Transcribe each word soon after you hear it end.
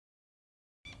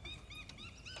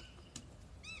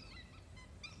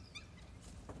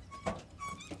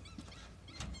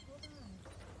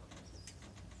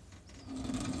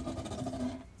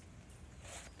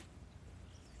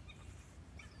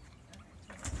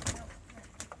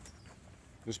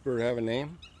This bird have a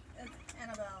name? It's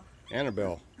Annabelle.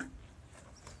 Annabelle.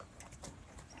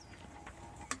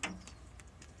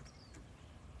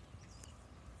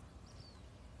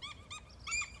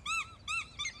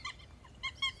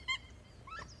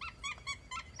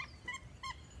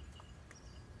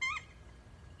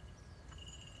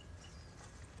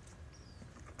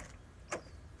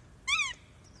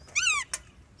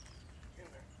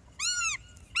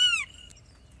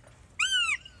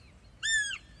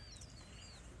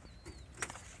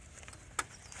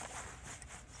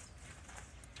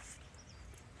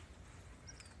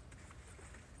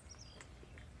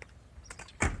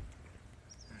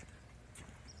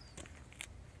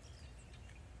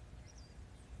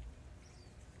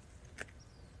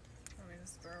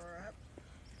 Spur her up.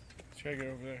 Check it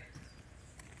over there.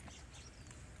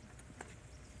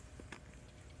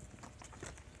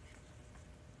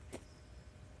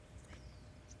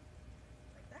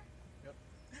 Like that? Yep.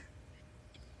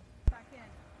 Back in.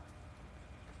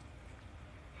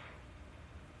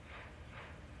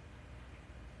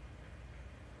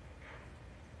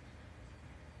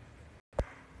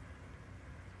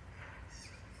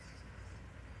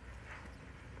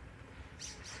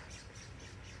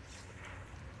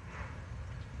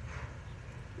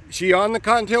 Is she on the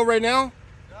cottontail right now?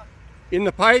 Yeah. In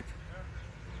the pipe? Yeah.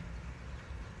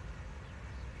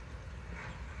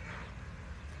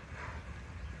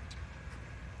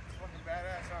 Fucking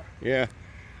badass, huh? Yeah.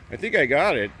 I think I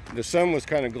got it. The sun was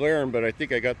kind of glaring, but I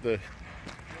think I got the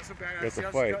That's a badass. got See the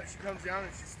how fight. she comes down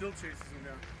and she still chases him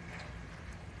down.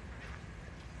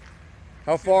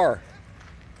 How far?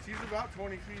 She's about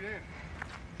 20 feet in.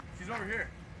 She's over here.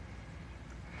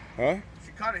 Huh?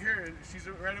 She caught it here. She's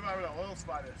right about where the oil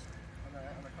spot is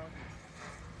on the concrete.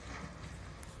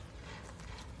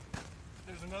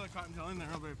 There's another cottontail in there,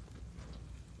 huh, babe?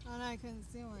 Oh no, I couldn't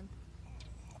see one.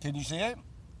 Can you see it?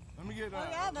 Let me get. Oh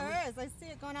yeah, there is. I see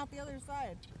it going out the other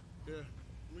side. Yeah.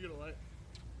 Let me get a light.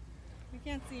 We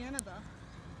can't see Annabelle.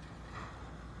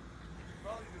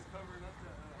 Probably just covering up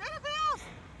that. Annabelle!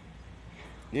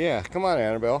 Yeah. Come on,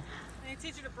 Annabelle. I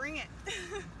teach you to bring it.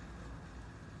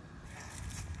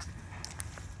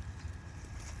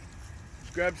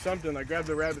 Just grab something. I grabbed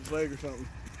the rabbit's leg or something.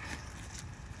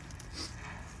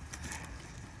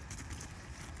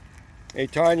 Hey,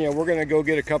 Tanya, we're going to go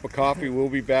get a cup of coffee. We'll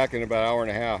be back in about an hour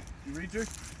and a half. You reach her?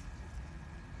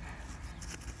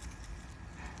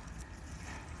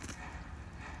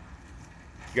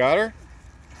 Got her?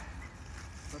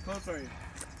 How close are you?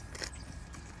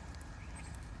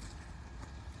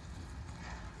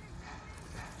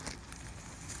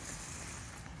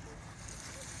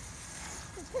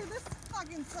 This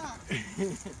fucking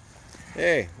sucks.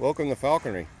 Hey, welcome to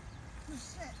falconry. Oh,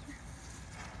 shit.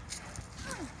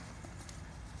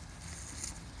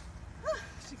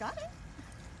 She got it?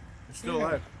 It's still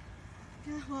alive.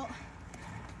 Yeah, well,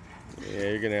 Yeah,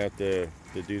 you're going to have to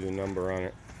do the number on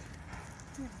it.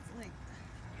 yeah,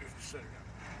 it's like,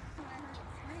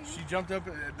 She jumped up,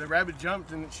 the rabbit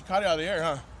jumped and she caught it out of the air,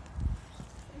 huh?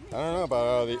 I don't know about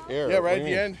out of the air. Yeah, What right do at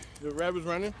you the mean? end, the rabbit was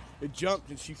running, it jumped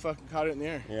and she fucking caught it in the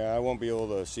air. Yeah, I won't be able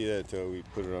to see that until we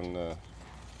put it on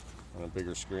a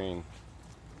bigger screen.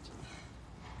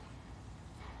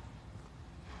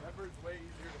 That bird's way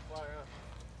easier to fly, huh?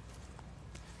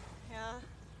 yeah.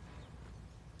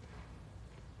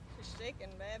 She's shaking,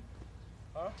 babe.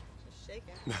 Huh? She's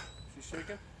shaking. She's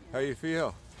shaking? How you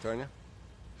feel, Tanya?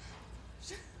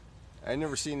 I've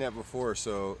never seen that before,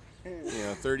 so,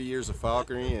 30 years of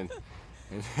falconry and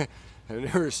I've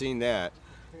never seen that.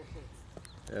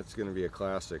 That's going to be a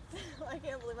classic. I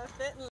can't believe I fit in